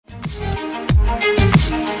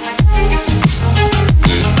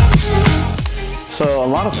So a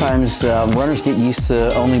lot of times runners get used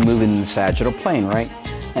to only moving the sagittal plane, right?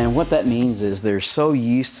 And what that means is they're so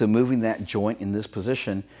used to moving that joint in this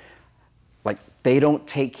position, like they don't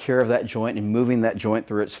take care of that joint and moving that joint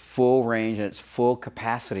through its full range and its full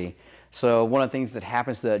capacity. So one of the things that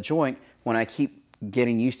happens to that joint when I keep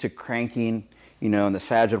getting used to cranking, you know, in the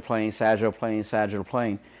sagittal plane, sagittal plane, sagittal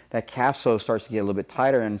plane, that capsule starts to get a little bit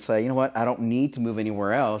tighter and say, you know what, I don't need to move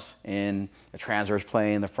anywhere else in the transverse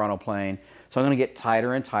plane, the frontal plane. So I'm going to get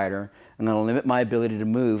tighter and tighter. I'm going to limit my ability to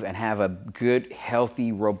move and have a good,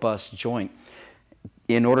 healthy, robust joint.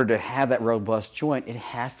 In order to have that robust joint, it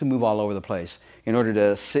has to move all over the place. In order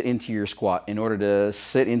to sit into your squat, in order to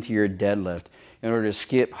sit into your deadlift, in order to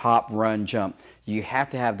skip, hop, run, jump, you have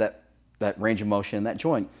to have that range of motion in that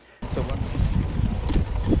joint. So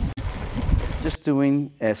just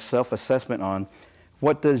doing a self-assessment on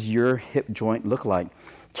what does your hip joint look like?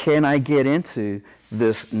 Can I get into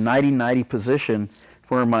this 90-90 position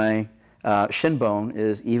where my shin bone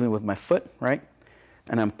is even with my foot, right?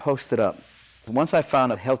 And I'm posted up. Once I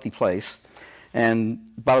found a healthy place, and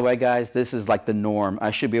by the way, guys, this is like the norm.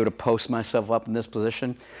 I should be able to post myself up in this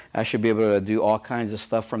position. I should be able to do all kinds of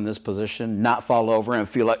stuff from this position, not fall over and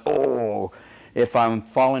feel like, oh, if I'm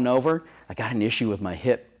falling over, I got an issue with my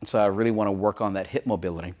hip. So I really want to work on that hip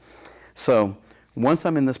mobility. So once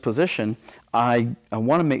I'm in this position, I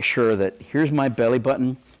want to make sure that here's my belly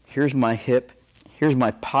button, here's my hip, here's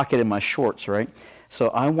my pocket in my shorts, right? So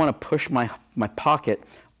I want to push my pocket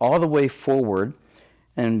all the way forward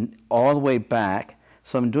and all the way back.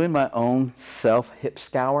 So I'm doing my own self hip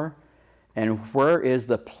scour. And where is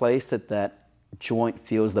the place that that joint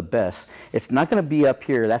feels the best? It's not going to be up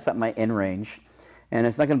here. That's at my end range. And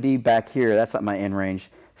it's not going to be back here. That's at my end range.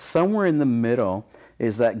 Somewhere in the middle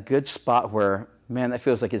is that good spot where, man, that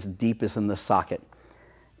feels like it's deepest in the socket.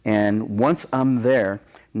 And once I'm there,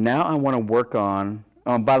 now I want to work on,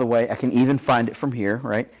 by the way, I can even find it from here,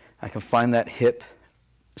 right? I can find that hip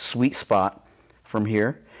sweet spot from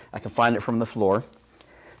here. I can find it from the floor.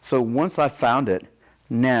 So once I found it,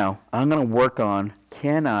 now I'm going to work on,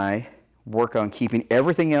 can I work on keeping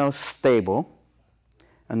everything else stable?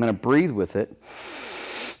 I'm going to breathe with it.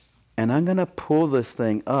 And I'm going to pull this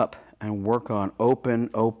thing up and work on open,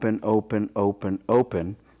 open, open, open,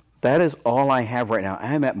 open. That is all I have right now.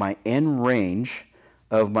 I am at my end range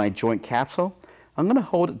of my joint capsule. I'm going to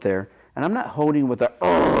hold it there. And I'm not holding with a,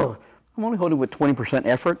 I'm only holding with 20%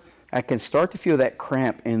 effort. I can start to feel that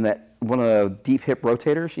cramp in that one of the deep hip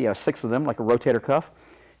rotators. You have 6 of them, like a rotator cuff.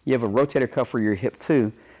 You have a rotator cuff for your hip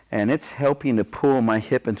too. And it's helping to pull my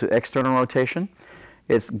hip into external rotation.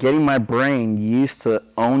 It's getting my brain used to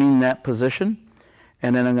owning that position.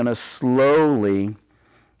 And then I'm going to slowly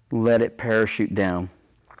let it parachute down.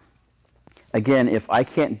 Again, if I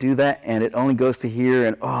can't do that and it only goes to here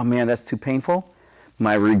and, oh man, that's too painful,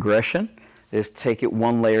 my regression is take it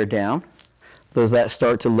one layer down. Does that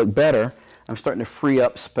start to look better? I'm starting to free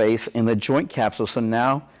up space in the joint capsule. So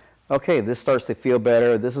now, okay, this starts to feel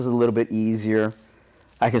better. This is a little bit easier.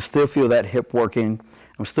 I can still feel that hip working.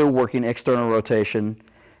 I'm still working external rotation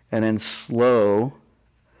and then slow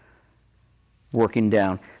working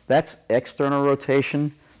down. That's external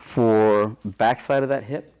rotation for backside of that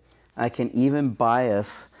hip. I can even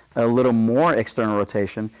bias a little more external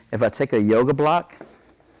rotation. If I take a yoga block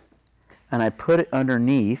and I put it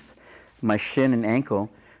underneath my shin and ankle,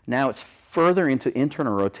 now it's further into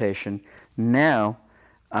internal rotation. Now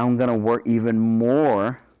I'm going to work even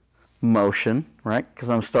more motion, right? Because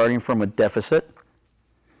I'm starting from a deficit.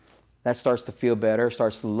 That starts to feel better,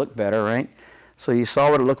 starts to look better, right? So you saw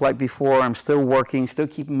what it looked like before. I'm still working, still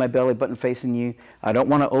keeping my belly button facing you. I don't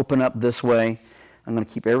want to open up this way. I'm going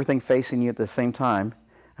to keep everything facing you at the same time.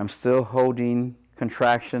 I'm still holding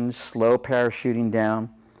contractions, slow parachuting down.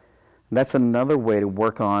 That's another way to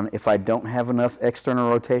work on, if I don't have enough external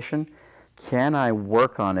rotation, can I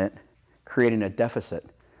work on it creating a deficit?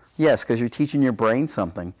 Yes, because you're teaching your brain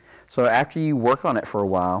something. So after you work on it for a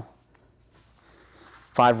while,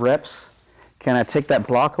 5 reps, can I take that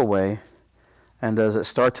block away and does it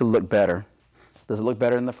start to look better? Does it look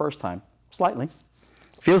better than the first time? Slightly.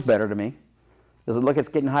 Feels better to me. Does it look it's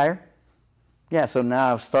getting higher? Yeah, so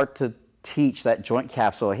now I start to teach that joint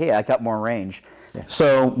capsule, hey, I got more range. Yeah.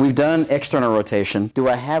 So we've done external rotation. Do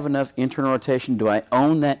I have enough internal rotation? Do I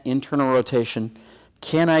own that internal rotation?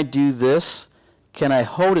 Can I do this? Can I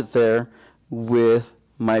hold it there with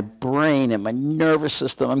my brain and my nervous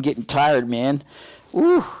system? I'm getting tired, man.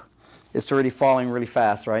 Ooh, it's already falling really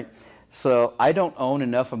fast, right? So I don't own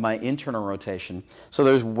enough of my internal rotation. So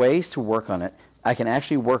there's ways to work on it. I can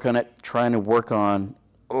actually work on it, trying to work on,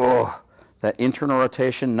 that internal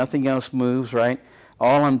rotation. Nothing else moves, right?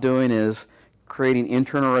 All I'm doing is creating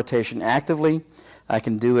internal rotation actively. I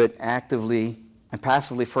can do it actively and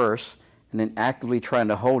passively first, and then actively trying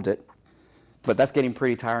to hold it. But that's getting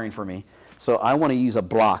pretty tiring for me. So I want to use a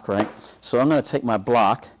block, right? So I'm going to take my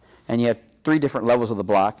block, and you have 3 different levels of the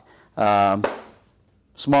block.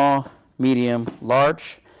 Small, medium,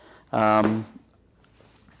 large. I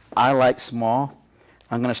like small.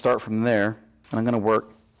 I'm going to start from there, and I'm going to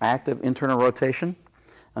work active internal rotation.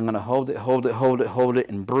 I'm going to hold it, hold it, hold it, hold it,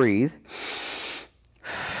 and breathe.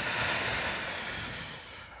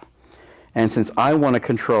 And since I want to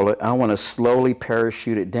control it, I want to slowly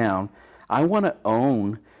parachute it down. I want to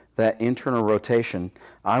own that internal rotation.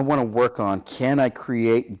 I want to work on, can I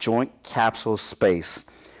create joint capsule space?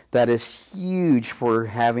 That is huge for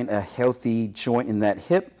having a healthy joint in that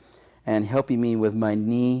hip and helping me with my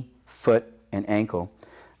knee, foot, and ankle.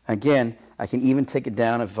 Again, I can even take it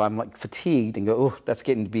down if I'm like fatigued and go, oh, that's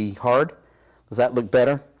getting to be hard. Does that look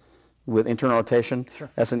better with internal rotation? Sure.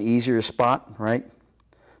 That's an easier spot, right?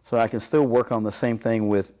 So I can still work on the same thing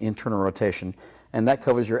with internal rotation. And that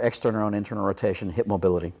covers your external and internal rotation, hip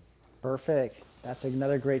mobility. Perfect. That's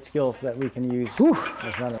another great skill that we can use Whew.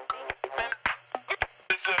 as runners.